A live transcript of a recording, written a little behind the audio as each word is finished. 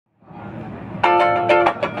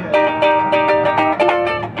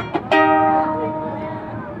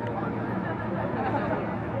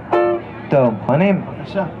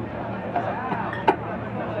בבקשה.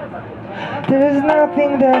 There's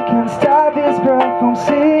nothing that can stop this breath from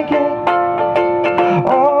sinking.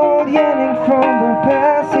 All yearning from the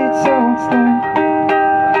past, it's all time.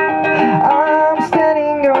 I'm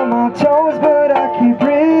standing on my toes, but I keep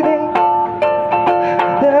breathing.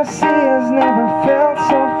 The sea has never felt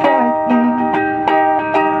so frightening,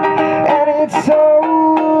 and it's always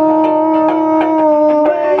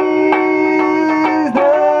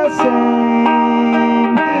the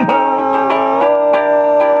same. Oh,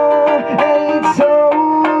 and it's always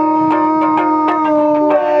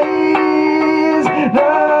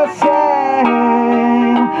the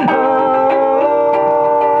same. Oh,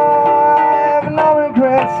 I have no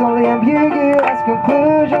regrets, only ambiguous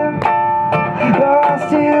conclusion. But I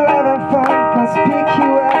still haven't found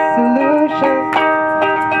conspicuous solution.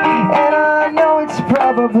 And I know it's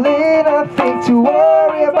probably nothing to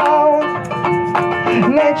worry about.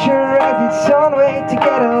 Nature has its own way to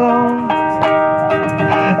get along.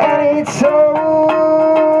 And it's always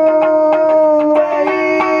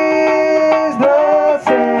the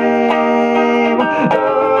same.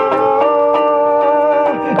 Oh,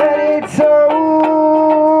 and it's always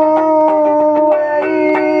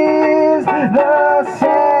the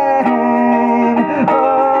same.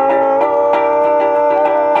 Oh.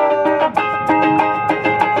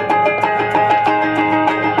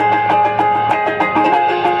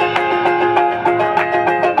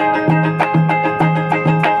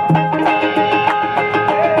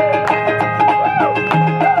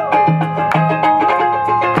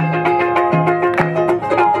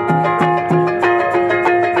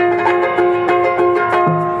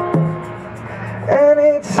 And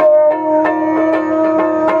it's always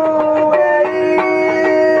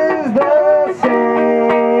the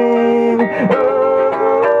same. Oh,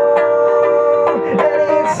 and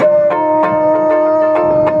it's always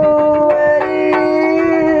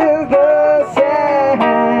the same.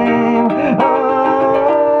 Oh,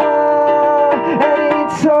 and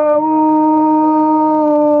it's always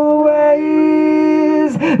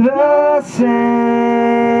the same.